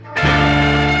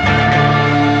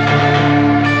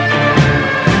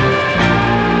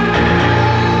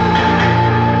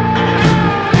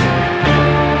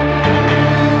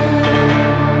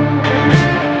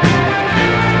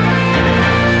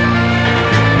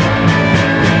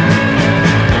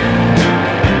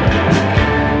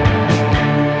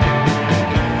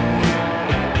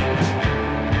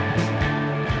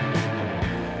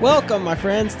my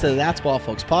friends, to the That's Ball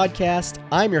Folks podcast.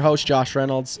 I'm your host, Josh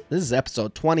Reynolds. This is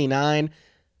episode 29.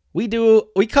 We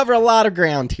cover a lot of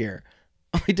ground here.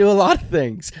 We do a lot of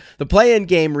things. The play-in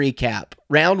game recap.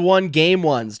 Round 1, game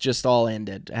 1's just all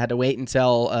ended. I had to wait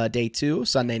until day 2,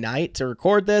 Sunday night, to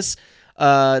record this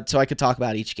so I could talk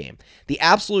about each game. The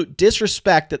absolute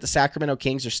disrespect that the Sacramento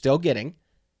Kings are still getting.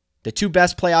 The 2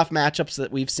 best playoff matchups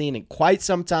that we've seen in quite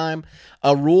some time.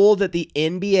 A rule that the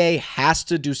NBA has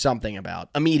to do something about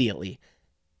immediately.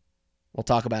 We'll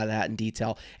talk about that in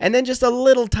detail. And then just a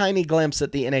little tiny glimpse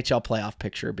at the NHL playoff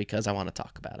picture because I want to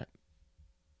talk about it.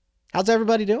 How's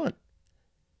everybody doing?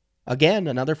 Again,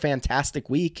 another fantastic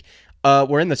week.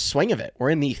 We're in the swing of it. We're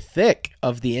in the thick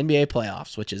of the NBA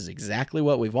playoffs, which is exactly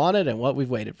what we've wanted and what we've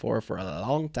waited for a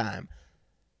long time.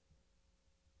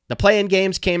 The play-in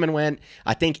games came and went.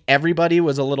 I think everybody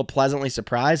was a little pleasantly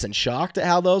surprised and shocked at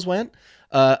how those went.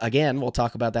 Again, we'll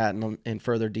talk about that in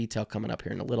further detail coming up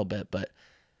here in a little bit. But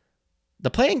the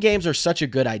play-in games are such a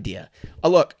good idea.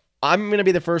 Look, I'm going to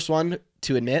be the first one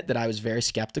to admit that I was very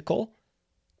skeptical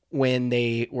when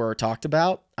they were talked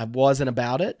about. I wasn't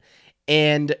about it.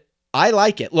 And I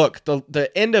like it. Look, the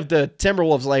end of the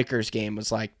Timberwolves-Lakers game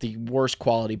was like the worst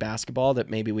quality basketball that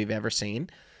maybe we've ever seen.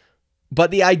 But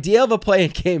the idea of a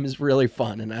play-in game is really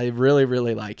fun, and I really,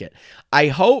 really like it. I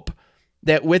hope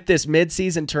that with this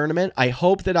midseason tournament, I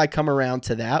hope that I come around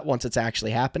to that once it's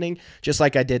actually happening, just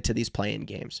like I did to these play-in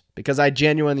games, because I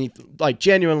genuinely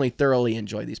thoroughly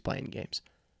enjoy these play-in games.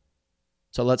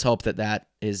 So let's hope that that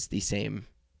is the same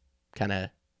kind of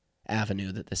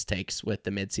avenue that this takes with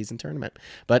the midseason tournament.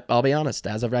 But I'll be honest,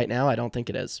 as of right now, I don't think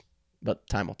it is. But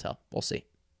time will tell. We'll see.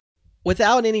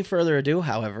 Without any further ado,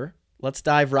 however, let's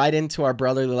dive right into our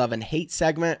Brotherly Love and Hate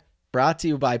segment, brought to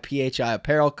you by PHI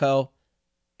Apparel Co.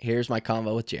 Here's my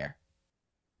convo with Jer.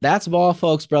 That's Ball,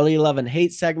 folks. Brotherly Love and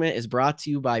Hate segment is brought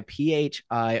to you by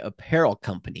PHI Apparel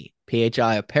Company.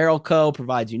 PHI Apparel Co.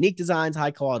 provides unique designs,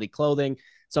 high-quality clothing.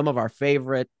 Some of our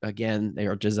favorite, again,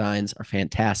 their designs are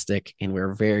fantastic, and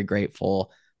we're very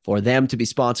grateful for them to be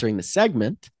sponsoring the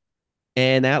segment.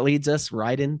 And that leads us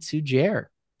right into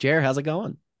Jer. Jer, how's it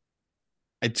going?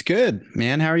 It's good,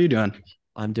 man. How are you doing?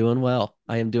 I'm doing well.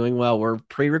 I am doing well. We're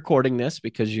pre-recording this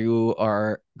because you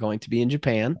are going to be in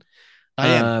Japan. I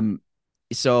am.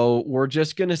 So we're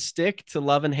just going to stick to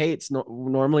love and hate.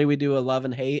 Normally we do a love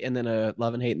and hate and then a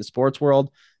love and hate in the sports world.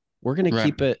 We're going to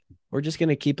keep it. We're just going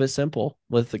to keep it simple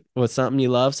with something you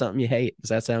love, something you hate. Does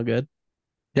that sound good?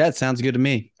 Yeah, it sounds good to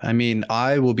me. I mean,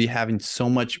 I will be having so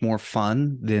much more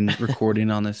fun than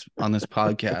recording on this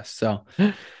podcast. So,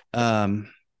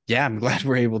 yeah, I'm glad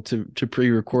we're able to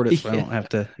pre-record it so I don't have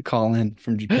to call in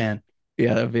from Japan.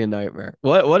 Yeah, that'd be a nightmare.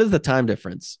 What is the time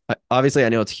difference? Obviously, I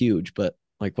know it's huge, but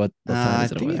like what time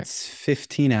is it over there? It's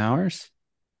 15 hours.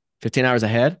 15 hours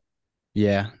ahead?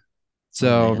 Yeah.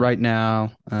 So right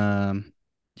now,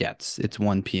 yeah, it's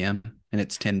 1 p.m. and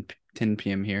it's 10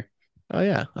 p.m. here. Oh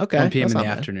yeah. Okay. 1 p.m. in the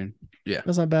afternoon. Yeah.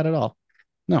 That's not bad at all.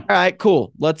 No. All right,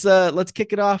 cool. Let's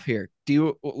kick it off here.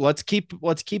 Let's keep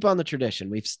on the tradition.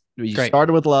 We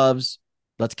started with loves.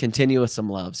 Let's continue with some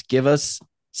loves. Give us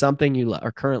something you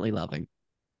are currently loving.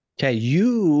 Okay,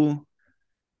 you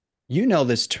know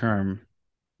this term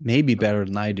maybe better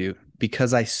than I do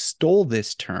because I stole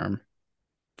this term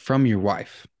from your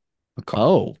wife.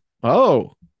 Oh.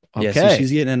 Okay. Yeah, so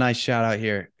she's getting a nice shout out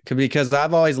here because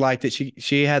I've always liked it.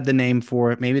 She had the name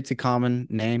for it. Maybe it's a common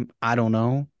name. I don't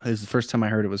know. It was the first time I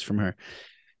heard it was from her.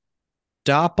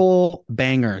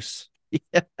 Doppelbangers.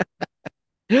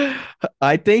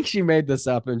 I think she made this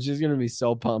up, and she's gonna be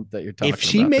so pumped that you're talking. If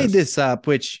she made this up,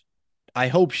 which I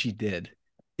hope she did,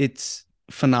 it's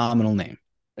a phenomenal name.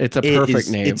 It's a perfect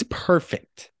name. It's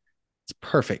perfect. It's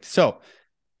perfect. So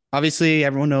obviously,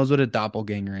 everyone knows what a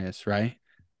doppelganger is, right?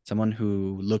 Someone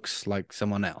who looks like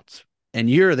someone else. And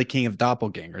you're the king of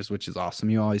doppelgangers, which is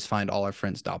awesome. You always find all our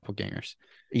friends doppelgangers.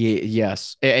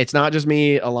 Yes. It's not just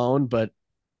me alone, but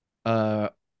I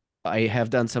have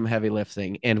done some heavy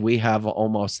lifting, and we have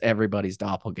almost everybody's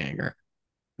doppelganger.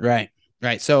 Right.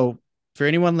 So for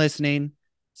anyone listening,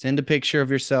 send a picture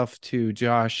of yourself to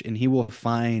Josh, and he will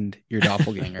find your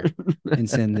doppelganger and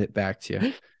send it back to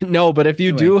you. No, but if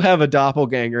you do have a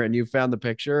doppelganger and you found the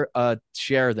picture,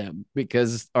 share them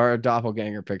because our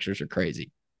doppelganger pictures are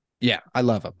crazy. Yeah, I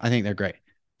love them. I think they're great.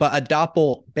 But a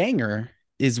doppelbanger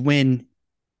is when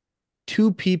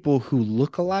two people who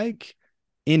look alike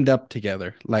end up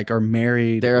together, like are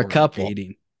married. They're a couple.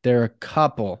 Dating. They're a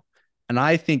couple. And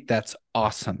I think that's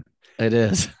awesome. It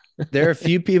is. There are a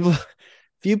few people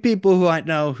who I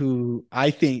know who I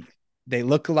think they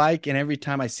look alike. And every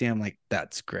time I see them, like,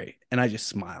 that's great. And I just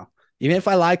smile. Even if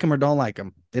I like them or don't like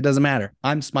them, it doesn't matter.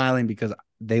 I'm smiling because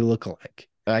they look alike.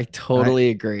 I And totally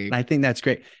agree. I think that's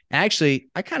great. Actually,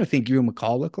 I kind of think you and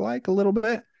McCall look alike a little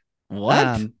bit.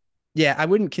 What? Yeah, I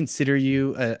wouldn't consider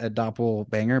you a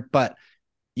doppelganger, but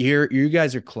you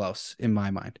guys are close in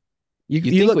my mind. You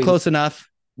You think look we close enough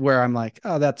where I'm like,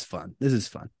 oh, that's fun. This is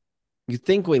fun. you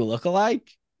think we look alike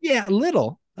Yeah, a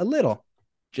little.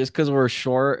 just because we're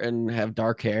short and have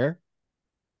dark hair?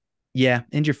 Yeah,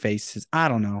 and your face is. I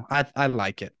don't know. I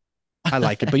like it. I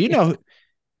like it. But you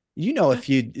know a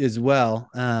few as well.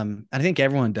 I think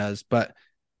everyone does. But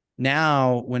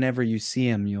now, whenever you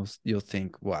see them, you'll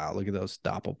think, wow, look at those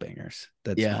doppelbangers.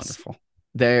 That's Yes. wonderful.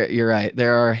 You're right.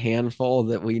 There are a handful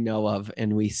that we know of,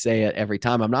 and we say it every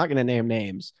time. I'm not going to name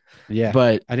names, Yeah,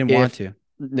 but I didn't want if to.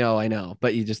 no, I know,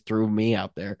 but you just threw me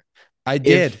out there. I If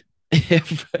did.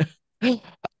 if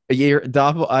you're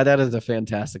that is a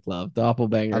fantastic love. I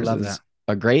Doppelbangers love is that.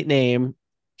 a great name.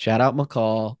 Shout out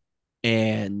McCall,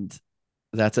 and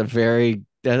that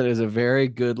is a very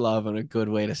good love and a good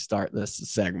way to start this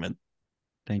segment.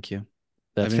 Thank you. I've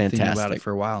That's been thinking about it fantastic.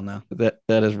 for a while now. That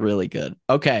is really good.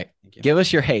 Okay, Thank you. give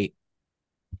us your hate.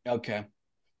 Okay.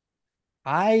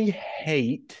 I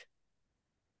hate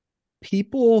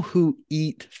people who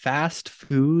eat fast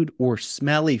food or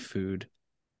smelly food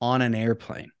on an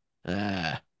airplane,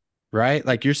 Ah, right?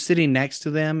 Like you're sitting next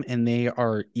to them and they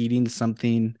are eating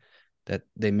something that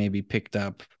they maybe picked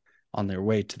up on their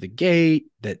way to the gate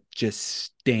that just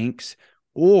stinks,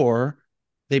 or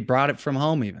they brought it from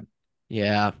home even.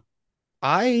 yeah.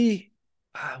 I,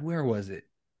 where was it?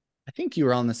 I think you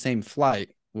were on the same flight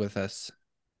with us.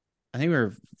 I think we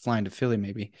were flying to Philly,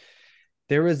 maybe.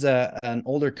 There was an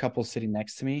older couple sitting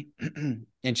next to me,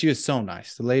 and she was so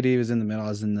nice. The lady was in the middle, I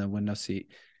was in the window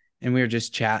seat, and we were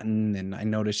just chatting. And I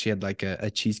noticed she had like a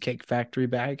Cheesecake Factory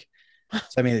bag.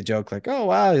 So I made a joke like, "Oh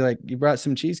wow, like you brought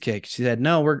some cheesecake." She said,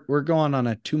 "No, we're going on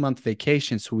a 2-month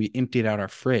vacation, so we emptied out our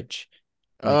fridge."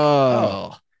 I'm like,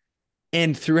 oh. Oh,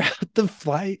 And throughout the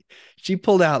flight, she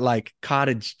pulled out like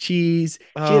cottage cheese.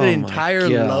 She had an oh my entire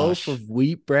loaf gosh. of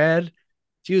wheat bread.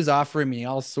 She was offering me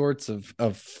all sorts of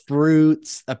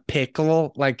fruits, a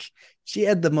pickle. Like she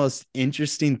had the most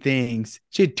interesting things.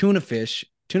 She had tuna fish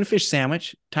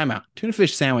sandwich. Time out. Tuna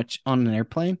fish sandwich on an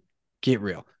airplane. Get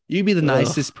real. You'd be the Ugh.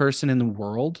 nicest person in the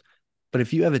world, but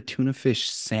if you have a tuna fish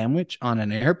sandwich on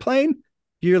an airplane,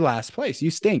 you're last place. You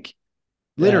stink.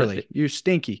 That Literally, you're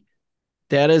stinky.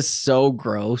 that is so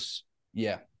gross.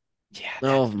 Yeah. Yeah,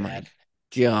 Oh that's my bad.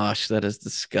 gosh, that is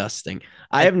disgusting.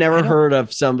 I have I never don't. heard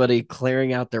of somebody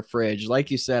clearing out their fridge.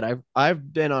 Like you said,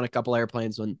 I've been on a couple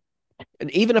airplanes when,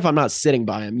 and even if I'm not sitting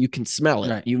by them, you can smell it.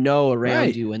 Right. You know around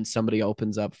Right. you when somebody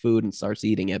opens up food and starts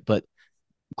eating it. But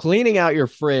cleaning out your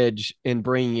fridge and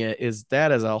bringing it is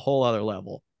a whole other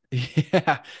level.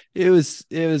 Yeah. It was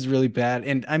really bad.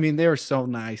 And I mean, they were so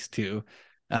nice too.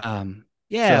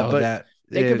 Yeah, So but that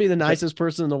they could be it, the but nicest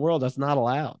person in the world. That's not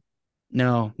allowed.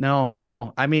 no, no.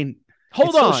 I mean, Hold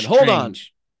it's so on, hold on.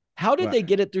 strange. How did What? they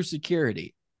get it through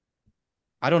security?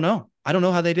 I don't know. I don't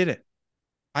know how they did it.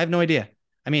 I have no idea.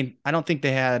 I mean, I don't think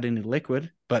they had any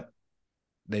liquid, but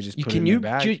they just You put it in their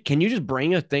bag. can you just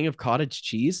bring a thing of cottage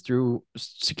cheese through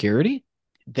security?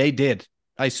 They did.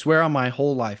 I swear on my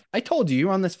whole life. I told you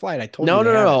on this flight. I told you No, they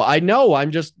no, no, had no. it. I know.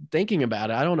 I'm just thinking about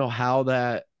it. I don't know how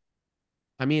that.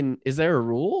 I mean, is there a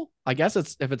rule? I guess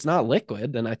it's if it's not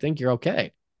liquid, then I think you're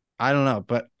okay. I don't know,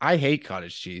 but I hate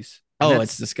cottage cheese. And Oh,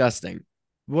 it's that's disgusting.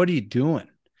 what are you doing?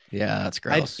 Yeah, that's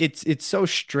I gross. it's so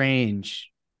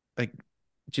strange, like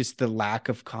just the lack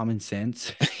of common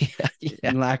sense Yeah, yeah.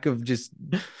 and lack of just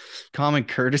common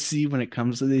courtesy when it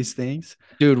comes to these things.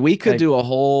 Dude, we could Like, do a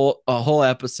whole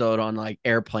episode on like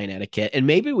airplane etiquette, and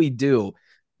maybe we do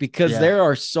because yeah, there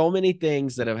are so many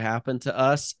things that have happened to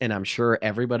us, and I'm sure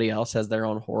everybody else has their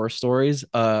own horror stories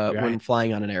when right.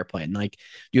 flying on an airplane. Like, do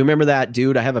you remember that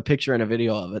dude? I have a picture and a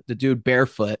video of it. The dude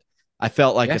barefoot. I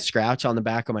felt like a Yeah, scratch on the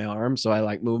back of my arm, so I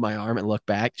like moved my arm and looked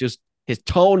back. Just his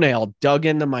toenail dug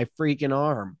into my freaking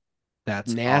arm.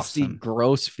 that's Nasty, awesome.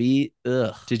 gross feet.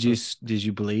 Ugh. Did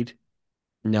you bleed?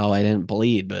 No, I didn't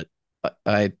bleed, but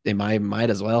I might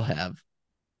as well have.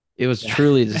 It was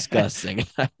truly disgusting.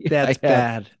 That's I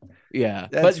have, bad. yeah,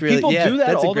 That's but really, people yeah, do that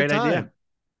that's a all the great idea. time.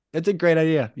 That's a great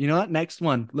idea. You know what? Next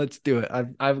one, let's do it.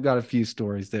 I've got a few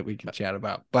stories that we can chat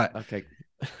about, but Okay,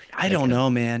 I okay, don't good. know,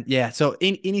 man. Yeah. So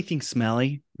anything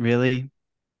smelly, really,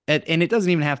 and it doesn't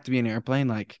even have to be an airplane.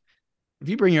 Like if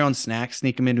you bring your own snacks,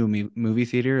 sneak them into a movie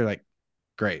theater, like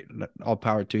great, all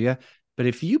power to you. But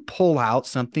if you pull out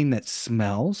something that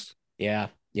smells, Yeah,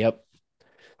 yep,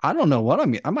 I don't know what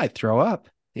I might throw up,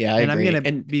 yeah, I and I'm agree. gonna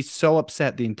And be so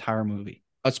upset the entire movie.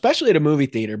 especially at a movie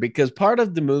theater, because part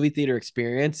of the movie theater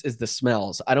experience is the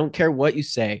smells. I don't care what you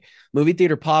say. Movie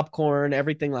theater popcorn,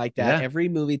 everything like that. Yeah. Every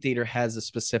movie theater has a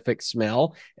specific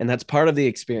smell, and that's part of the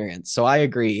experience. So I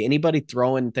agree. Anybody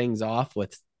throwing things off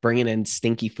with bringing in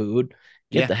stinky food,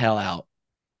 get Yeah. the hell out.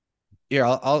 Here,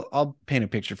 I'll paint a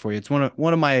picture for you. It's one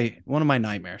of my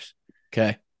nightmares.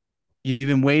 Okay. You've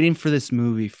been waiting for this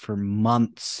movie for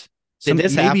months. Did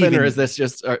this Maybe happen, or even is this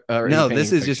just no,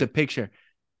 this is just a picture.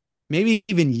 Maybe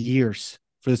even years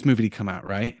for this movie to come out,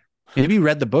 right? Maybe you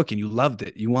read the book and you loved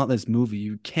it. You want this movie.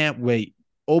 You can't wait.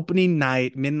 Opening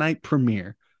night, midnight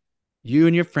premiere. You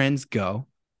and your friends go.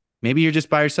 Maybe you're just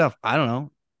by yourself. I don't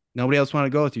know. Nobody else want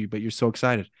to go with you, but you're so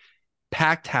excited.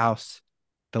 Packed house.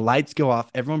 The lights go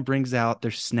off. Everyone brings out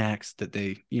their snacks that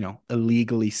they,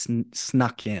 illegally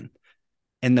snuck in.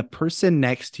 And the person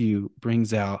next to you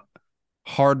brings out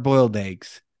hard-boiled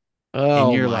eggs. Oh,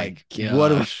 and you're my like,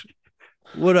 gosh.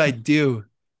 what do I do?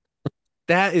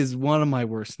 That is one of my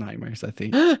worst nightmares, I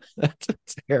think.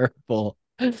 That's terrible.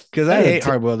 Because I hate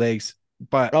hard-boiled eggs,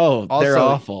 but they're also,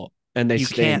 awful. And they you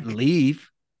stink. can't leave.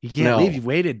 You can't No. leave. You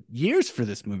waited years for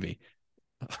this movie.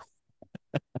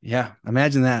 Yeah,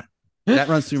 imagine that. That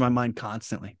runs through my mind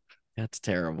constantly. That's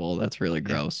terrible. That's really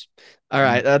gross. All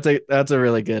right, that's a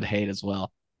really good hate as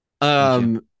well.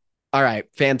 All right,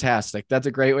 fantastic. That's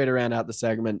a great way to round out the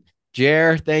segment.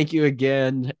 Jer, thank you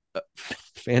again.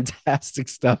 Fantastic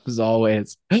stuff as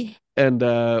always. And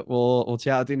we'll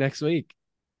chat with you next week.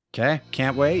 Okay,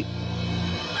 can't wait.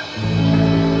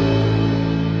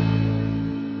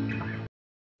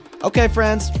 Okay,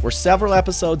 friends, we're several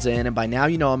episodes in, and by now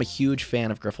you know I'm a huge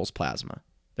fan of Grifols Plasma.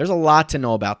 There's a lot to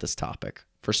know about this topic.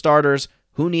 For starters,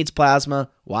 who needs plasma,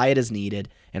 why it is needed,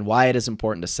 and why it is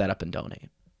important to set up and donate.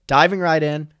 Diving right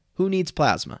in, who needs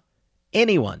plasma?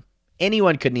 Anyone.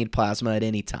 Anyone could need plasma at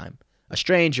any time. A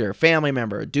stranger, a family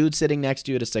member, a dude sitting next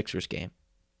to you at a Sixers game.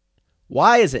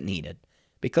 Why is it needed?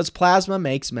 Because plasma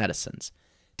makes medicines.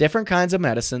 Different kinds of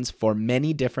medicines for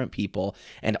many different people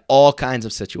and all kinds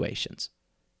of situations.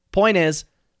 Point is,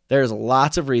 there's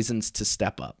lots of reasons to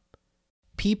step up.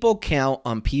 People count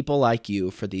on people like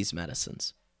you for these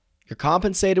medicines. You're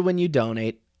compensated when you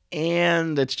donate,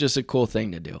 and it's just a cool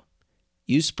thing to do.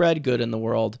 You spread good in the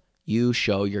world. You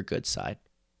show your good side.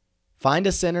 Find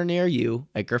a center near you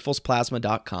at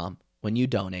grifolsplasma.com. When you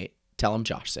donate, tell them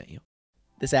Josh sent you.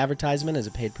 This advertisement is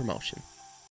a paid promotion.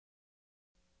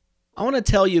 I want to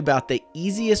tell you about the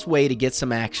easiest way to get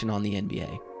some action on the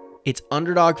NBA. It's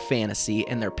Underdog Fantasy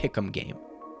and their Pick'em game.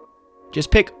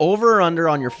 Just pick over or under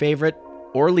on your favorite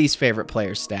or least favorite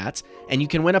player's stats, and you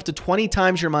can win up to 20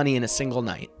 times your money in a single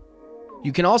night.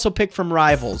 You can also pick from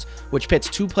Rivals, which pits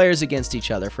two players against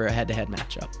each other for a head-to-head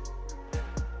matchup.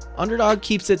 Underdog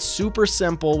keeps it super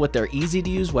simple with their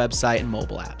easy-to-use website and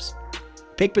mobile apps.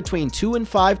 Pick between 2 and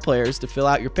 5 players to fill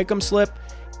out your Pick'em slip,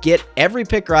 get every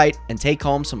pick right, and take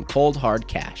home some cold hard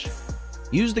cash.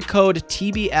 Use the code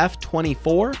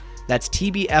TBF24, that's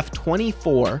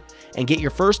TBF24, and get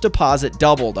your first deposit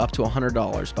doubled up to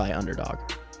 $100 by Underdog.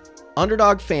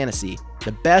 Underdog Fantasy,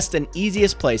 the best and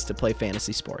easiest place to play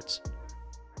fantasy sports.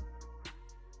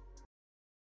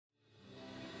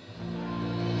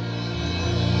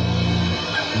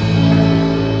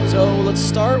 So let's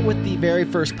start with the very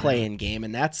first play-in game,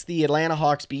 and that's the Atlanta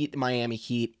Hawks beat the Miami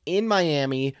Heat in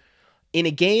Miami in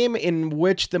a game in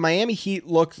which the Miami Heat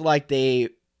looked like they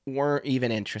weren't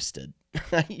even interested.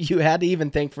 You had to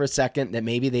even think for a second that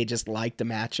maybe they just liked the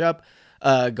matchup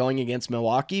going against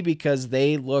Milwaukee because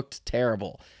they looked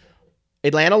terrible.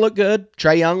 Atlanta looked good.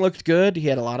 Trae Young looked good. He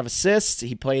had a lot of assists.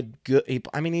 He played good. He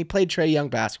played Trae Young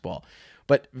basketball,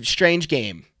 but strange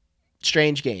game.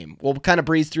 We'll kind of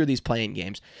breeze through these playing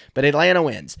games, but Atlanta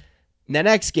wins. The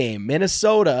next game,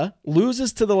 Minnesota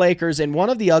loses to the Lakers in one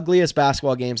of the ugliest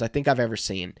basketball games I think I've ever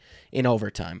seen in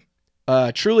overtime.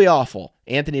 Truly awful.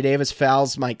 Anthony Davis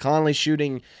fouls Mike Conley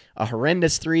shooting a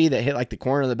horrendous three that hit like the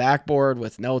corner of the backboard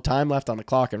with no time left on the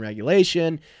clock in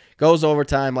regulation. Goes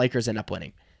overtime. Lakers end up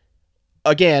winning.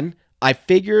 Again, I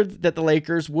figured that the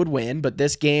Lakers would win, but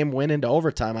this game went into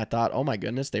overtime. I thought, oh my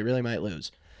goodness, they really might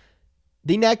lose.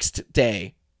 The next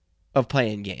day of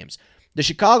playing games, the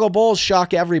Chicago Bulls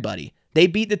shock everybody. They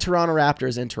beat the Toronto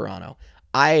Raptors in Toronto.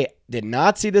 I did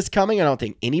not see this coming. I don't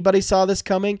think anybody saw this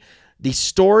coming. The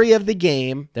story of the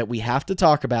game that we have to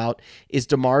talk about is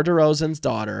DeMar DeRozan's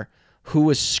daughter, who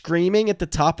was screaming at the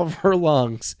top of her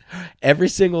lungs every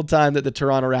single time that the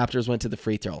Toronto Raptors went to the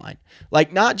free throw line.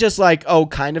 Like, not just like, oh,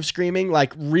 kind of screaming,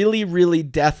 like really, really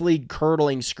deathly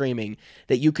curdling screaming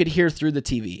that you could hear through the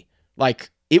TV.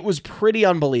 Like, it was pretty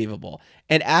unbelievable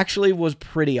and actually was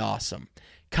pretty awesome.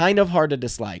 Kind of hard to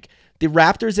dislike. The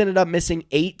Raptors ended up missing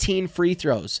 18 free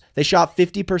throws. They shot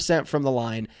 50% from the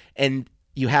line, and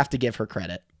you have to give her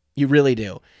credit. You really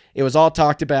do. It was all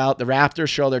talked about. The Raptors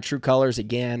show their true colors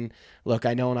again. Look,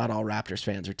 I know not all Raptors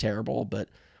fans are terrible, but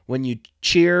when you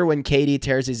cheer when KD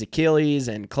tears his Achilles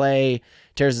and Clay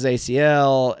tears his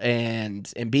ACL and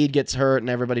Embiid gets hurt and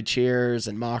everybody cheers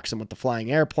and mocks him with the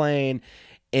flying airplane,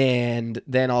 and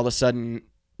then all of a sudden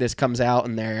this comes out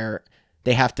and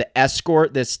they have to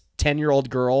escort this 10-year-old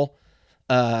girl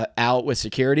out with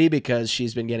security because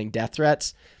she's been getting death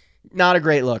threats. Not a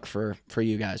great look for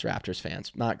you guys, Raptors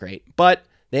fans. Not great. But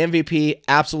the MVP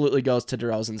absolutely goes to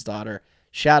DeRozan's daughter.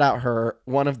 Shout out her.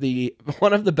 One of the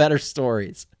better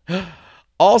stories.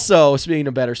 Also, speaking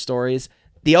of better stories,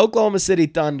 the Oklahoma City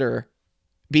Thunder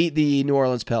beat the New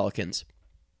Orleans Pelicans.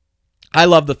 I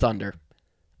love the Thunder.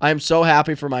 I am so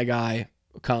happy for my guy,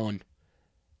 Cone.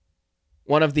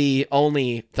 One of the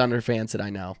only Thunder fans that I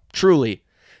know. Truly.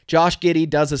 Josh Giddey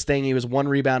does his thing. He was 1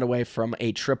 rebound away from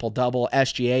a triple-double.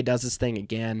 SGA does his thing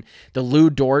again. The Lou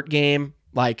Dort game,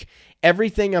 like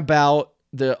everything about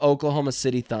the Oklahoma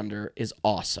City Thunder is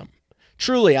awesome.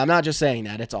 Truly, I'm not just saying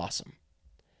that. It's awesome.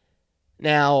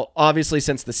 Now, obviously,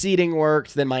 since the seeding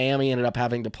worked, then Miami ended up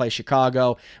having to play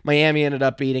Chicago. Miami ended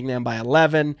up beating them by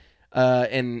 11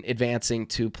 and advancing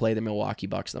to play the Milwaukee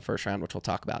Bucks in the first round, which we'll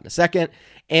talk about in a second.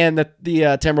 And the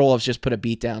Timberwolves just put a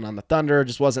beat down on the Thunder. It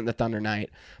just wasn't the Thunder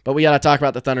night. But we got to talk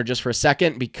about the Thunder just for a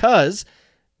second because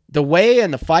the way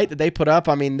and the fight that they put up,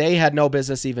 I mean, they had no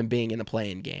business even being in the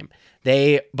play-in game.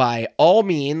 They, by all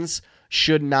means,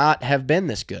 should not have been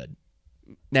this good.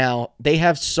 Now, they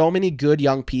have so many good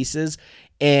young pieces,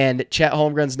 and Chet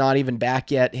Holmgren's not even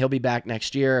back yet. He'll be back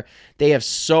next year. They have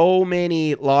so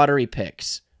many lottery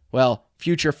picks. Well,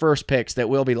 future first picks that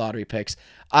will be lottery picks.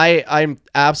 I'm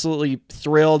absolutely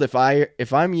thrilled. If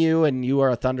I'm you and you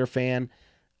are a Thunder fan,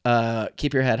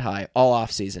 keep your head high all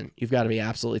offseason. You've got to be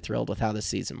absolutely thrilled with how this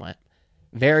season went.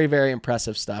 Very, very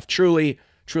impressive stuff. Truly,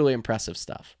 truly impressive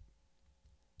stuff.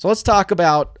 So let's talk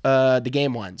about the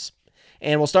game ones.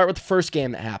 And we'll start with the first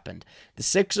game that happened. The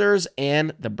Sixers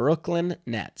and the Brooklyn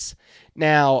Nets.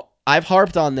 Now, I've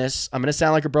harped on this. I'm going to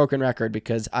sound like a broken record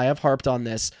because I have harped on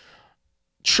this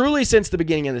truly since the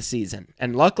beginning of the season.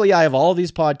 And luckily, I have all of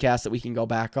these podcasts that we can go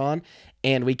back on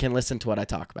and we can listen to what I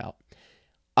talk about.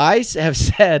 I have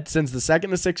said since the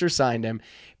second the Sixers signed him,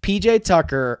 PJ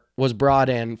Tucker was brought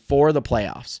in for the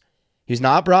playoffs. He was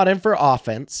not brought in for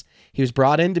offense. He was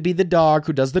brought in to be the dog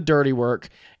who does the dirty work,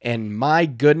 and my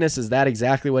goodness, is that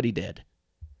exactly what he did.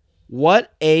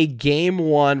 What a game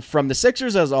one from the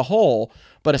Sixers as a whole,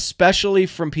 but especially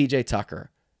from PJ Tucker.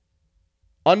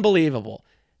 Unbelievable.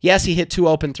 Yes, he hit 2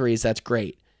 open threes. That's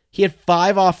great. He had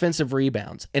 5 offensive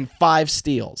rebounds and 5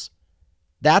 steals.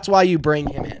 That's why you bring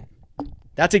him in.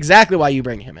 That's exactly why you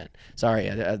bring him in. Sorry,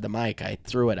 the mic, I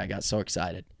threw it. I got so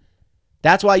excited.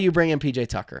 That's why you bring in PJ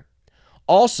Tucker.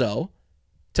 Also,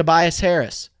 Tobias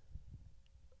Harris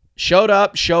showed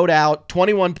up, showed out,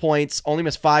 21 points, only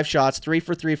missed 5 shots, 3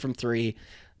 for 3 from 3.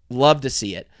 Love to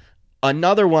see it.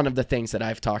 Another one of the things that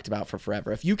I've talked about for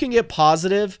forever. If you can get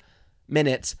positive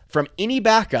minutes from any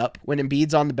backup when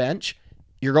Embiid's on the bench,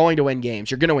 you're going to win games.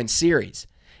 You're going to win series.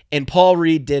 And Paul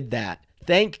Reed did that.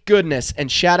 Thank goodness.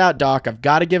 And shout out Doc. I've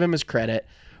got to give him his credit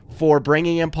for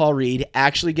bringing in Paul Reed,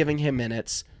 actually giving him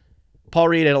minutes. Paul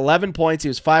Reed had 11 points. He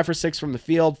was 5 for 6 from the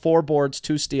field, 4 boards,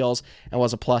 2 steals, and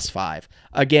was a +5.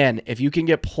 Again, if you can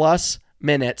get plus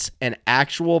minutes and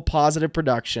actual positive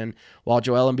production while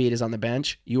Joel Embiid is on the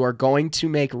bench, you are going to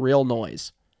make real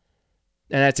noise.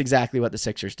 And that's exactly what the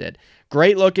Sixers did.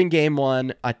 Great look in game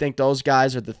one. I think those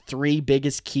guys are the 3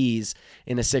 biggest keys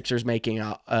in the Sixers making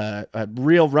a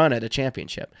real run at a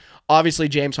championship. Obviously,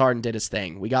 James Harden did his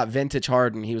thing. We got vintage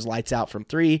Harden. He was lights out from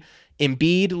 3.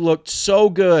 Embiid looked so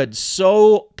good,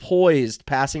 so poised,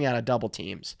 passing out of double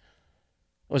teams.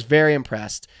 I was very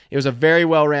impressed. It was a very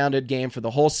well-rounded game for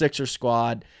the whole Sixers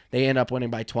squad. They end up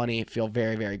winning by 20. Feel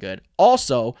very, very good.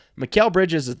 Also, Mikal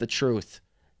Bridges is the truth.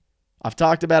 I've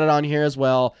talked about it on here as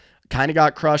well. Kind of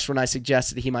got crushed when I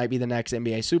suggested he might be the next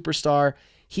NBA superstar.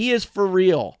 He is for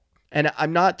real. And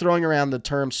I'm not throwing around the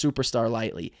term superstar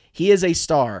lightly. He is a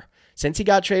star. Since he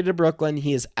got traded to Brooklyn,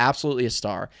 he is absolutely a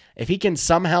star. If he can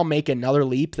somehow make another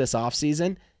leap this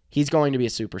offseason, he's going to be a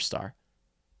superstar.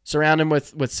 Surround him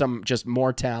with some just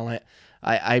more talent.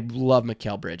 I love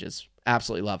Mikal Bridges.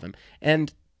 Absolutely love him.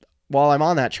 And while I'm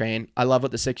on that train, I love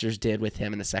what the Sixers did with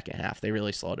him in the second half. They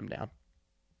really slowed him down.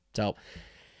 So,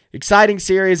 exciting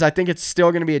series. I think it's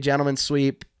still going to be a gentleman's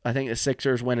sweep. I think the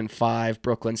Sixers win in 5.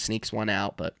 Brooklyn sneaks one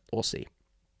out, but we'll see.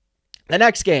 The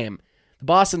next game, the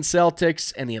Boston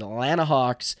Celtics and the Atlanta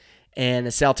Hawks and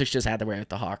the Celtics just had their way with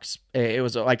the Hawks. It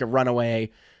was like a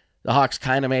runaway. The Hawks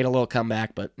kind of made a little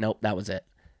comeback, but nope, that was it.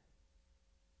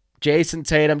 Jason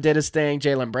Tatum did his thing.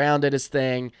 Jaylen Brown did his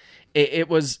thing. It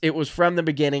was from the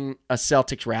beginning a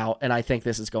Celtics rout, and I think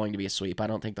this is going to be a sweep. I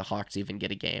don't think the Hawks even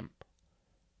get a game.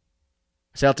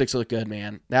 Celtics look good,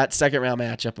 man. That second round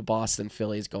matchup of Boston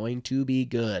Philly is going to be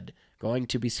good, going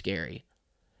to be scary.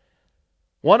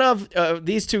 One of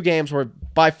these two games were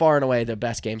by far and away the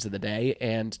best games of the day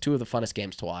and two of the funnest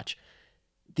games to watch.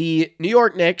 The New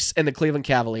York Knicks and the Cleveland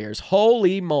Cavaliers.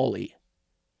 Holy moly.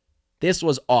 This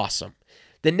was awesome.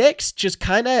 The Knicks just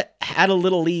kind of had a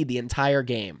little lead the entire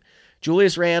game.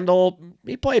 Julius Randle,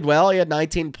 he played well. He had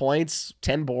 19 points,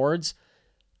 10 boards.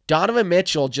 Donovan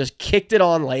Mitchell just kicked it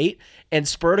on late and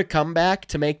spurred a comeback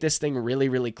to make this thing really,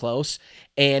 really close.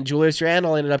 And Julius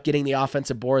Randle ended up getting the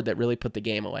offensive board that really put the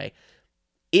game away.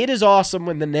 It is awesome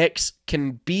when the Knicks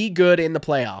can be good in the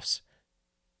playoffs.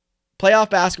 Playoff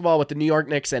basketball with the New York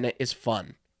Knicks in it is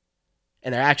fun.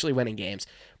 And they're actually winning games.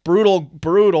 Brutal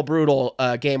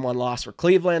game one loss for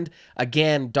Cleveland.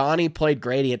 Again, Donnie played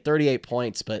great. He had 38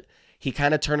 points, but he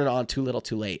kind of turned it on too little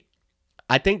too late.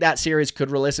 I think that series could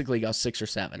realistically go 6 or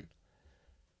 7.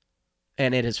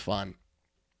 And it is fun.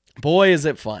 Boy, is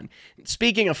it fun.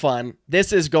 Speaking of fun,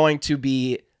 this is going to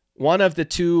be one of the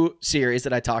two series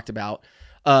that I talked about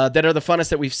that are the funnest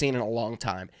that we've seen in a long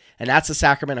time. And that's the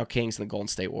Sacramento Kings and the Golden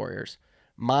State Warriors.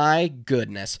 My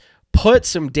goodness. Put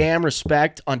some damn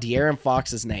respect on De'Aaron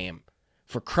Fox's name.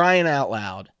 For crying out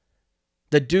loud.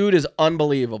 The dude is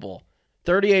unbelievable.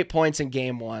 38 points in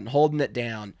game one, holding it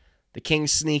down. The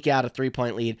Kings sneak out a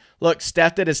 3-point lead. Look,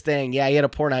 Steph did his thing. Yeah, he had a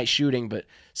poor night shooting, but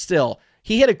still,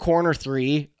 he hit a corner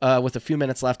three with a few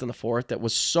minutes left in the fourth that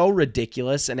was so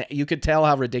ridiculous, and you could tell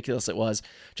how ridiculous it was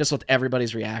just with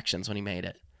everybody's reactions when he made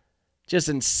it. Just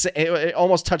insane. It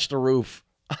almost touched the roof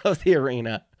of the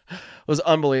arena. It was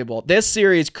unbelievable. This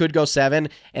series could go 7,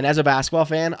 and as a basketball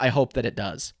fan, I hope that it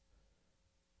does.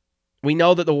 We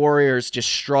know that the Warriors just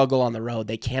struggle on the road.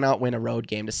 They cannot win a road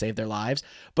game to save their lives.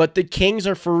 But the Kings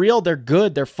are for real. They're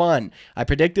good. They're fun. I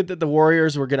predicted that the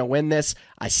Warriors were going to win this.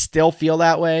 I still feel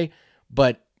that way.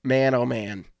 But man, oh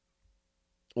man.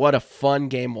 What a fun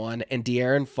game one. And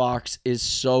De'Aaron Fox is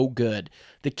so good.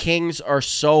 The Kings are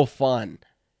so fun.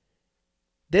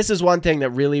 This is one thing that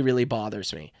really, really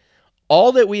bothers me.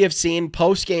 All that we have seen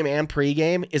post-game and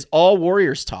pre-game is all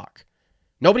Warriors talk.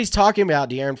 Nobody's talking about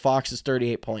De'Aaron Fox's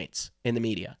 38 points in the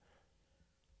media.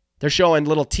 They're showing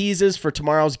little teases for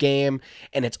tomorrow's game,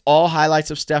 and it's all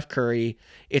highlights of Steph Curry.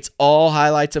 It's all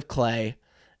highlights of Klay.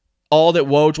 All that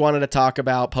Woj wanted to talk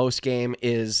about post-game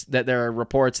is that there are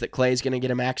reports that Klay's going to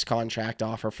get a max contract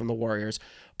offer from the Warriors.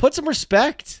 Put some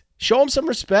respect. Show him some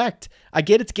respect. I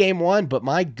get it's game one, but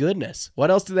my goodness, what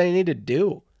else do they need to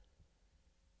do?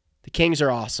 The Kings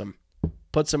are awesome.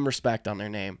 Put some respect on their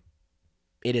name.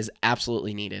 It is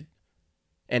absolutely needed.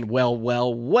 And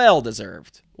well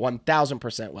deserved.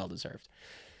 1,000% well deserved.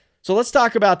 So let's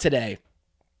talk about today.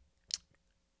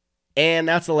 And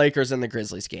that's the Lakers and the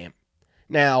Grizzlies game.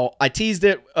 Now, I teased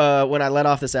it when I let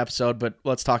off this episode, but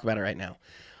let's talk about it right now.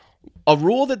 A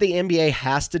rule that the NBA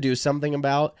has to do something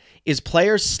about is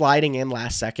players sliding in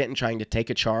last second and trying to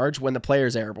take a charge when the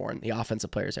player's airborne, the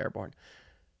offensive player's airborne.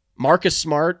 Marcus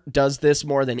Smart does this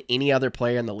more than any other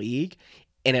player in the league.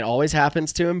 And it always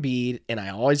happens to Embiid, and I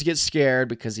always get scared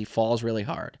because he falls really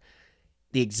hard.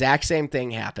 The exact same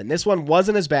thing happened. This one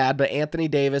wasn't as bad, but Anthony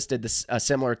Davis did a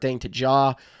similar thing to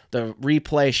Ja. The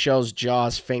replay shows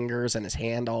Ja's fingers and his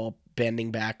hand all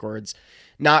bending backwards.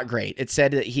 Not great. It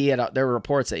said that there were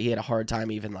reports that he had a hard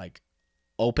time even like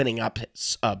opening up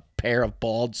a pair of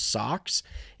bald socks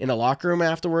in the locker room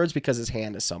afterwards because his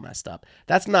hand is so messed up.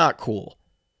 That's not cool.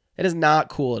 It is not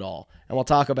cool at all. And let's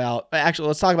talk about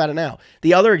it now.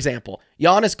 The other example,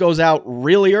 Giannis goes out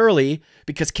really early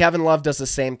because Kevin Love does the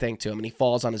same thing to him, and he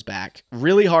falls on his back.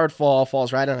 Really hard fall,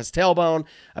 falls right on his tailbone.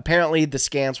 Apparently, the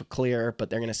scans were clear, but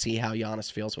they're going to see how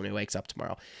Giannis feels when he wakes up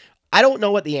tomorrow. I don't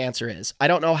know what the answer is. I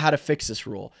don't know how to fix this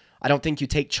rule. I don't think you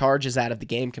take charges out of the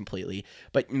game completely,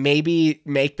 but maybe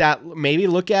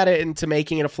look at it into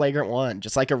making it a flagrant one,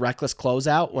 just like a reckless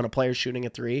closeout when a player's shooting a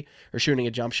three or shooting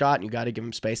a jump shot and you got to give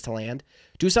him space to land.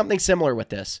 Do something similar with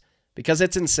this because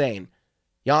it's insane.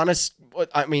 Giannis,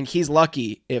 I mean, he's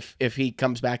lucky if he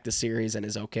comes back this series and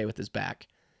is okay with his back.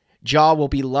 Ja will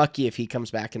be lucky if he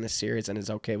comes back in this series and is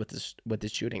okay with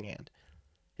his shooting hand.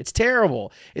 It's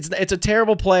terrible. It's a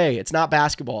terrible play. It's not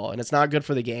basketball, and it's not good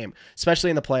for the game,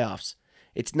 especially in the playoffs.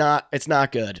 It's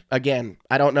not good. Again,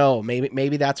 I don't know.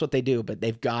 Maybe that's what they do, but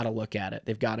they've got to look at it.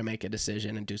 They've got to make a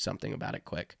decision and do something about it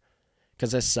quick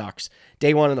because this sucks.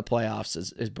 Day one in the playoffs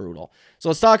is brutal. So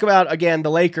let's talk about, again, the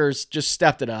Lakers just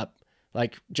stepped it up.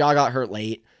 Like, Ja got hurt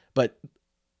late, but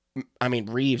I mean,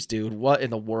 Reeves, dude, what in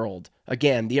the world?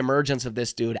 Again, the emergence of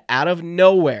this dude out of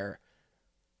nowhere.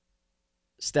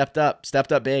 Stepped up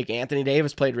big. Anthony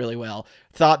Davis played really well.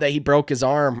 Thought that he broke his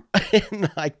arm in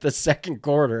like the second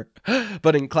quarter,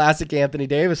 but in classic Anthony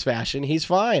Davis fashion, he's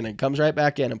fine and comes right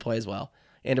back in and plays well.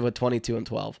 Ended with 22 and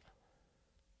 12.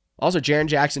 Also, Jaren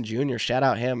Jackson Jr., shout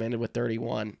out him, ended with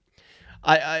 31.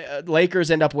 Lakers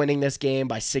end up winning this game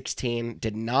by 16.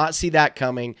 Did not see that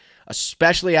coming,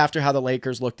 especially after how the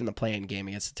Lakers looked in the play-in game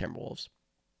against the Timberwolves.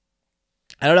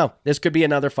 I don't know. This could be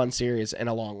another fun series and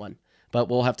a long one, but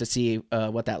we'll have to see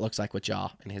what that looks like with Ja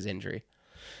and his injury.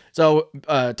 So,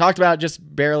 talked about it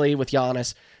just barely with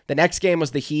Giannis. The next game was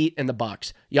the Heat and the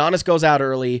Bucks. Giannis goes out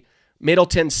early.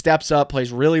 Middleton steps up,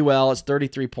 plays really well. It's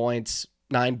 33 points,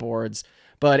 9 boards,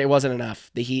 but it wasn't enough.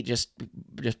 The Heat just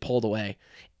pulled away.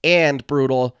 And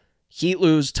brutal, Heat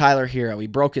lose Tyler Hero. He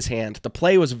broke his hand. The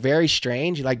play was very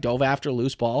strange. He like dove after a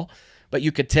loose ball, but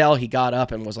you could tell he got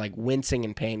up and was like wincing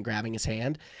in pain, grabbing his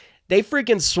hand. They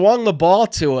freaking swung the ball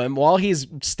to him while he's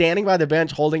standing by the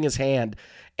bench holding his hand,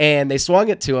 and they swung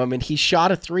it to him, and he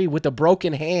shot a 3 with a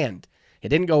broken hand. It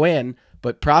didn't go in,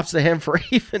 but props to him for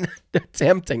even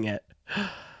attempting it.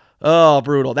 Oh,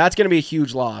 brutal. That's going to be a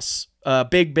huge loss.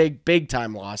 Big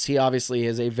time loss. He obviously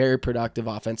is a very productive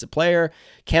offensive player,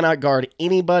 cannot guard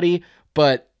anybody,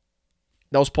 but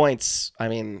those points, I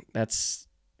mean,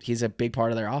 he's a big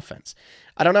part of their offense.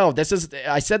 I don't know.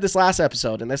 I said this last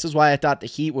episode, and this is why I thought the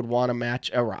Heat would want to match,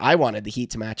 or I wanted the Heat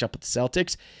to match up with the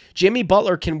Celtics. Jimmy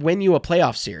Butler can win you a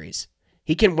playoff series.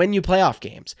 He can win you playoff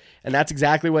games, and that's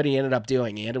exactly what he ended up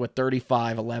doing. He ended with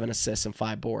 35, 11 assists, and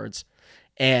 5 boards.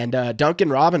 And Duncan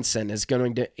Robinson he's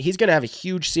going to have a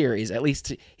huge series. At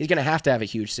least he's going to have a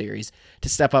huge series to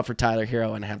step up for Tyler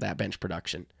Hero and have that bench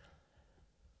production.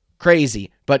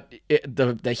 Crazy. But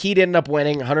the Heat ended up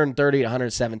winning 130 to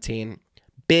 117.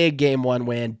 Big game 1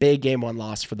 win, big game 1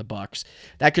 loss for the Bucks.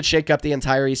 That could shake up the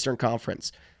entire Eastern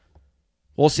Conference.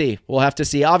 We'll see. We'll have to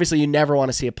see. Obviously, you never want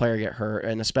to see a player get hurt,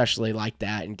 and especially like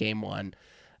that in game 1.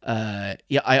 I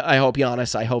hope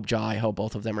Giannis, I hope Ja, I hope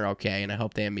both of them are okay, and I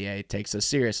hope the NBA takes a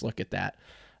serious look at that.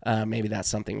 Maybe that's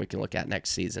something we can look at next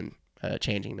season,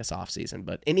 changing this offseason,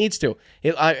 but it needs to.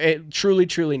 It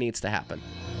truly needs to happen.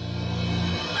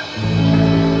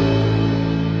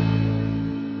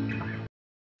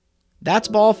 That's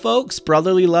ball, folks.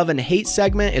 Brotherly Love and Hate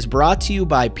segment is brought to you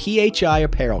by PHI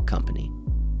Apparel Company.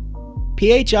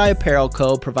 PHI Apparel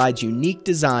Co. provides unique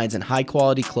designs and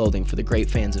high-quality clothing for the great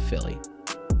fans of Philly.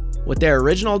 With their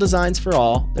original designs for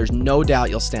all, there's no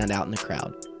doubt you'll stand out in the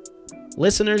crowd.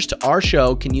 Listeners to our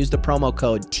show can use the promo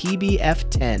code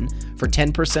TBF10 for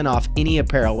 10% off any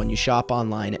apparel when you shop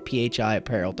online at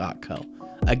phiapparel.co.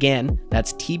 Again,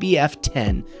 that's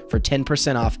TBF10 for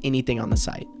 10% off anything on the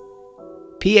site.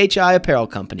 PHI Apparel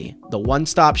Company, the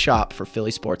one-stop shop for Philly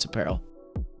sports apparel.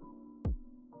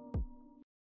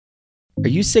 Are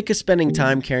you sick of spending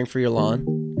time caring for your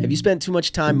lawn? Have you spent too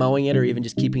much time mowing it or even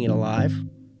just keeping it alive?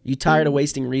 Are you tired of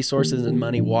wasting resources and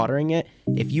money watering it?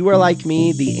 If you are like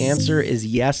me, the answer is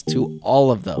yes to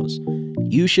all of those.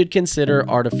 You should consider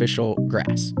artificial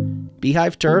grass.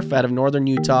 Beehive Turf out of northern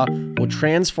Utah will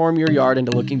transform your yard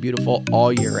into looking beautiful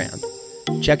all year round.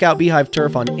 Check out Beehive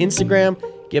Turf on Instagram.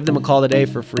 Give them a call today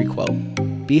for a free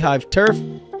quote. Beehive Turf,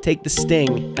 take the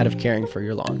sting out of caring for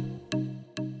your lawn.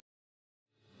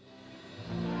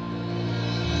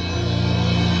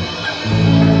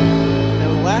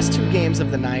 Now, the last 2 games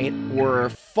of the night were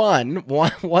fun,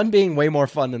 one being way more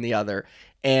fun than the other,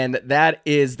 and that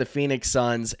is the Phoenix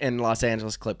Suns and Los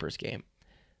Angeles Clippers game.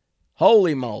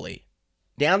 Holy moly.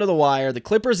 Down to the wire. The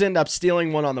Clippers end up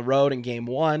stealing one on the road in game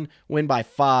 1, win by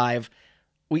 5.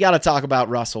 We got to talk about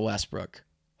Russell Westbrook.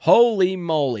 Holy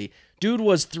moly. Dude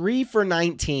was 3 for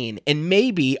 19 and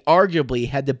maybe, arguably,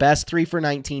 had the best 3 for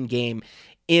 19 game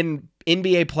in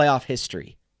NBA playoff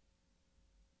history.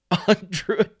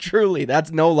 Truly, that's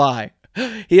no lie.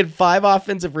 He had 5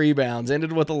 offensive rebounds,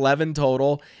 ended with 11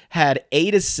 total, had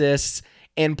 8 assists,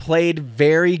 and played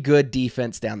very good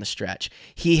defense down the stretch.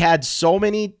 He had so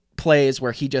many plays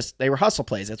where they were hustle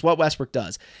plays. That's what Westbrook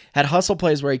does. Had hustle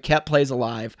plays where he kept plays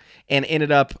alive and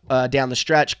ended up down the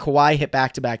stretch. Kawhi hit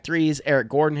back-to-back threes. Eric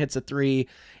Gordon hits a 3,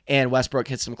 and Westbrook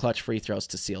hits some clutch free throws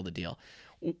to seal the deal.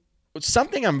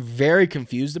 Something I'm very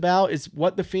confused about is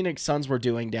what the Phoenix Suns were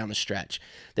doing down the stretch.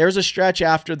 There was a stretch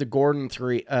after the Gordon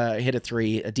hit a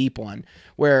 3, a deep one,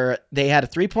 where they had a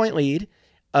 3-point lead.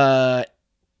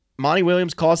 Monty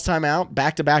Williams calls timeout,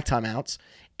 back-to-back timeouts.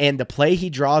 And the play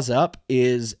he draws up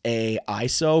is a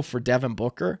ISO for Devin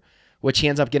Booker, which he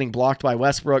ends up getting blocked by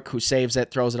Westbrook, who saves it,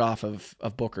 throws it off of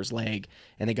Booker's leg,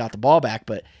 and they got the ball back.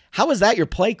 But how is that your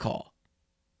play call?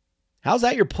 How's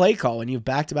that your play call when you have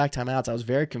back-to-back timeouts? I was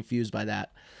very confused by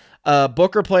that.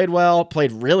 Booker played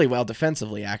really well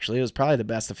defensively, actually. It was probably the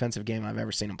best defensive game I've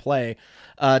ever seen him play.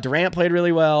 Durant played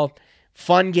really well.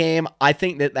 Fun game. I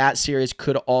think that series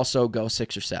could also go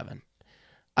 6 or 7.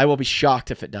 I will be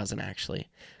shocked if it doesn't, actually.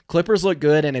 Clippers look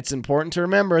good, and it's important to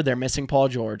remember they're missing Paul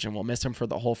George, and we'll miss him for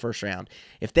the whole first round.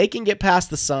 If they can get past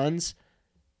the Suns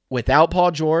without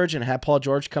Paul George and have Paul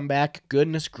George come back,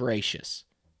 goodness gracious.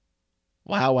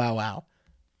 Wow.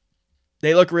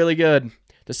 They look really good.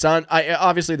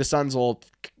 Obviously the Suns will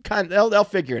they'll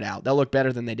figure it out. They'll look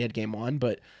better than they did game 1,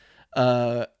 but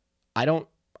I'm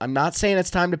not saying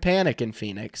it's time to panic in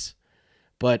Phoenix,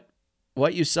 but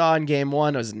what you saw in game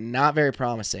 1 was not very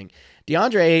promising.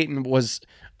 DeAndre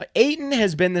Ayton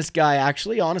has been this guy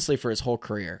actually, honestly, for his whole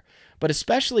career, but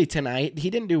especially tonight, he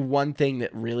didn't do one thing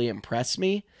that really impressed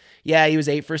me. Yeah, he was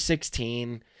 8 for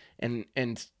 16 and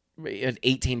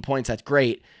 18 points. That's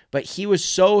great, but he was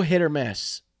so hit or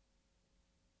miss.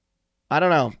 I don't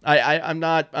know. I'm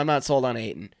not sold on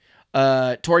Ayton.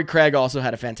 Torrey Craig also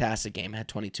had a fantastic game, had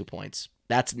 22 points.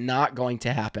 That's not going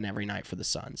to happen every night for the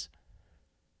Suns.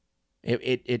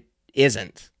 It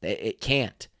isn't. It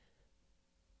can't.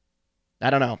 I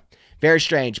don't know. Very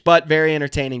strange, but very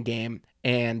entertaining game.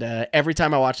 And every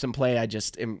time I watch them play, I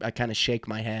kind of shake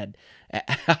my head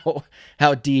at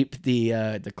how deep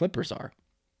the Clippers are.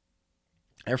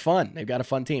 They're fun. They've got a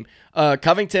fun team.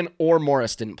 Covington or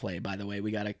Morris didn't play, by the way.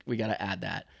 We gotta add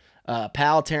that.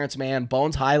 Powell, Terrence Mann,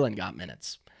 Bones Highland got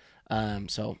minutes.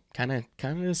 So kind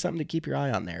of something to keep your eye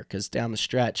on there, because down the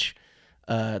stretch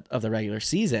of the regular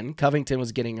season, Covington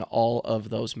was getting all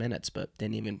of those minutes, but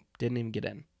didn't even get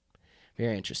in.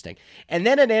 Very interesting. And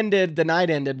then the night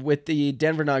ended with the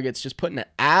Denver Nuggets just putting an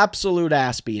absolute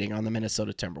ass beating on the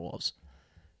Minnesota Timberwolves.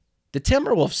 The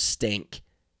Timberwolves stink.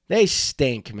 They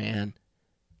stink, man.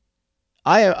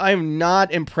 I'm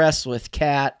not impressed with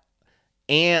Cat,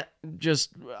 and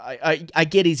I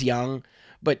get he's young,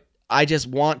 but I just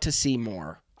want to see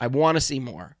more. I want to see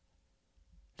more.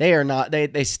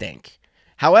 They stink.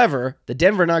 However, the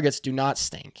Denver Nuggets do not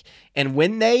stink. And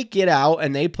when they get out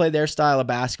and they play their style of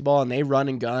basketball and they run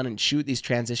and gun and shoot these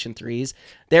transition threes,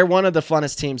 they're one of the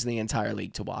funnest teams in the entire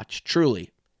league to watch.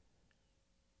 Truly.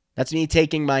 That's me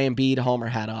taking my Embiid homer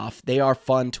hat off. They are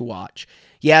fun to watch.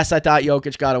 Yes, I thought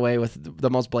Jokic got away with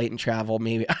the most blatant travel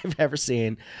maybe I've ever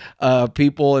seen.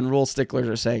 People and rule sticklers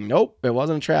are saying, nope, it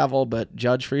wasn't travel, but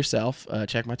judge for yourself.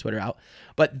 Check my Twitter out.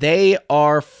 But they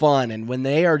are fun, and when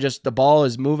they are just, the ball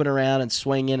is moving around and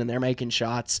swinging and they're making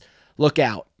shots, look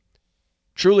out.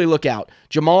 Truly look out.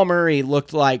 Jamal Murray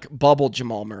looked like bubble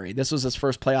Jamal Murray. This was his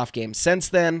first playoff game since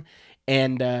then,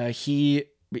 and I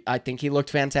think he looked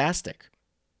fantastic.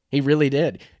 He really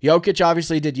did. Jokic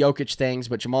obviously did Jokic things,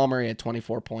 but Jamal Murray had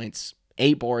 24 points,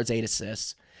 8 boards, 8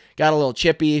 assists. Got a little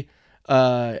chippy.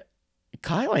 Kyle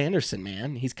Anderson,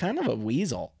 man, he's kind of a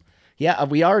weasel. Yeah,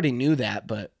 we already knew that,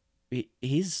 but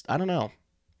he's, I don't know.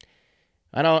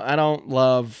 I don't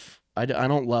love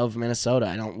Minnesota.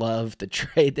 I don't love the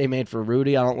trade they made for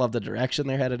Rudy. I don't love the direction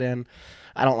they're headed in.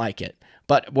 I don't like it.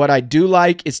 But what I do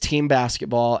like is team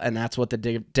basketball, and that's what the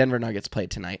Denver Nuggets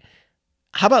played tonight.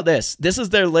 How about this? This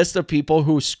is their list of people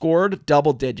who scored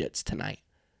double digits tonight.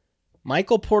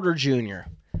 Michael Porter Jr.,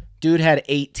 dude had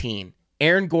 18.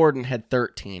 Aaron Gordon had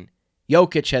 13.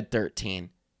 Jokic had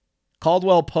 13.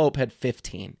 Caldwell Pope had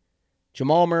 15.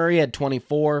 Jamal Murray had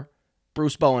 24.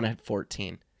 Bruce Bowen had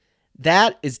 14.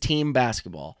 That is team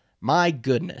basketball. My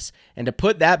goodness. And to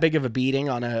put that big of a beating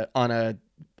on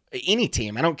any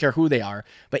team, I don't care who they are,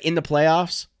 but in the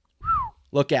playoffs,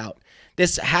 look out.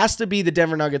 This has to be the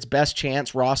Denver Nuggets' best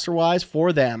chance roster-wise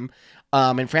for them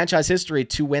in franchise history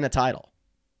to win a title.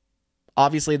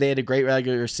 Obviously, they had a great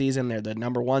regular season. They're the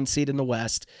number 1 seed in the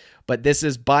West, but this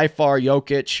is by far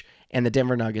Jokic and the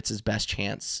Denver Nuggets' best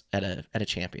chance at a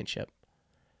championship.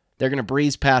 They're going to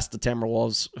breeze past the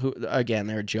Timberwolves, who, again,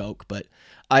 they're a joke, but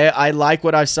I like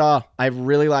what I saw. I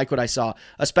really like what I saw,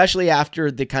 especially after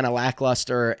the kind of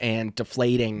lackluster and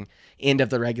deflating end of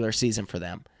the regular season for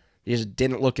them. They just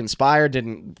didn't look inspired.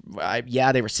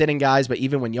 They were sitting guys, but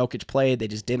even when Jokic played, they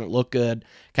just didn't look good,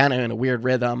 kind of in a weird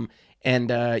rhythm.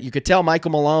 And you could tell Michael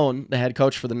Malone, the head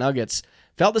coach for the Nuggets,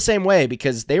 felt the same way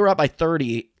because they were up by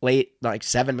 30 late, like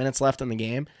 7 minutes left in the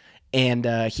game, and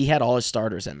he had all his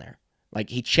starters in there.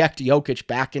 Like, he checked Jokic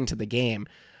back into the game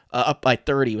up by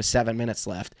 30 with 7 minutes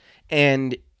left.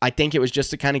 And I think it was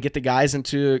just to kind of get the guys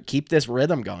into keep this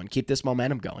rhythm going, keep this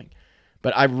momentum going.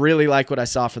 But I really like what I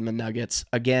saw from the Nuggets.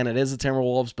 Again, it is the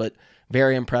Timberwolves, but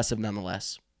very impressive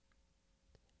nonetheless.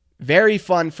 very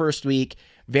fun first week,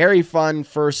 very fun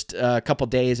first couple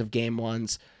days of game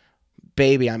ones.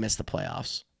 Baby, I miss the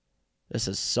playoffs. This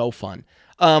is so fun.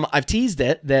 I've teased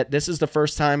it that this is the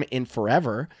first time in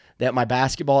forever that my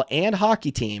basketball and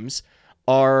hockey teams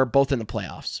are both in the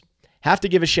playoffs. Have to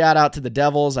give a shout out to the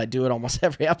Devils. I do it almost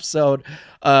every episode,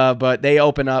 but they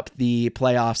open up the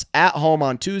playoffs at home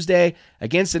on Tuesday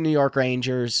against the New York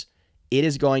Rangers. It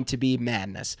is going to be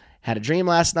madness. Had a dream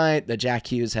last night that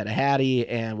Jack Hughes had a Hattie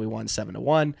and we won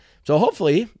 7-1. So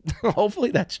hopefully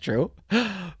that's true.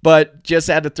 But just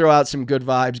had to throw out some good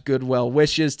vibes, good well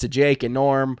wishes to Jake and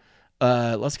Norm.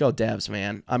 Let's go Devs,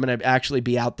 man. I'm going to actually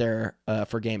be out there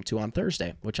for game 2 on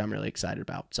Thursday, which I'm really excited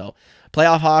about. So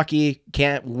playoff hockey,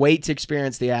 can't wait to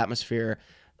experience the atmosphere.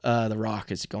 The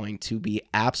Rock is going to be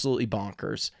absolutely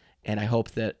bonkers. And I hope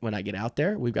that when I get out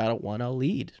there, we've got a 1-0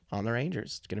 lead on the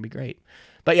Rangers. It's going to be great.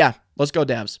 But yeah, let's go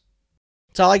Devs.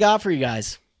 That's all I got for you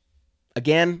guys.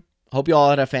 Again, hope you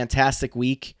all had a fantastic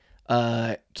week.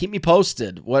 Keep me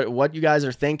posted. What you guys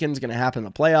are thinking is going to happen in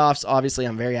the playoffs. Obviously,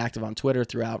 I'm very active on Twitter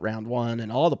throughout round 1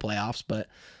 and all the playoffs, but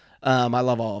I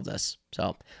love all of this.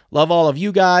 So love all of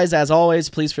you guys. As always,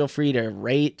 please feel free to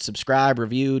rate, subscribe,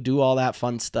 review, do all that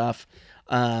fun stuff.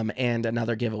 And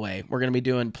another giveaway. We're going to be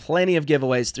doing plenty of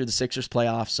giveaways through the Sixers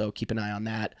playoffs, so keep an eye on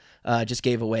that. Just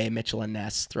gave away Mitchell and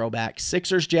Ness throwback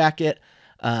Sixers jacket.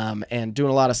 And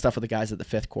doing a lot of stuff with the guys at the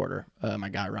 5th quarter, my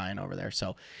guy Ryan over there.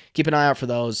 So keep an eye out for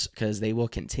those because they will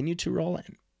continue to roll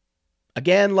in.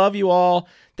 Again, love you all.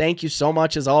 Thank you so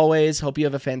much as always. Hope you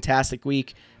have a fantastic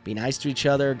week. Be nice to each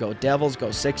other. Go Devils,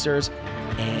 go Sixers.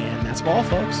 And that's all,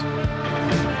 folks.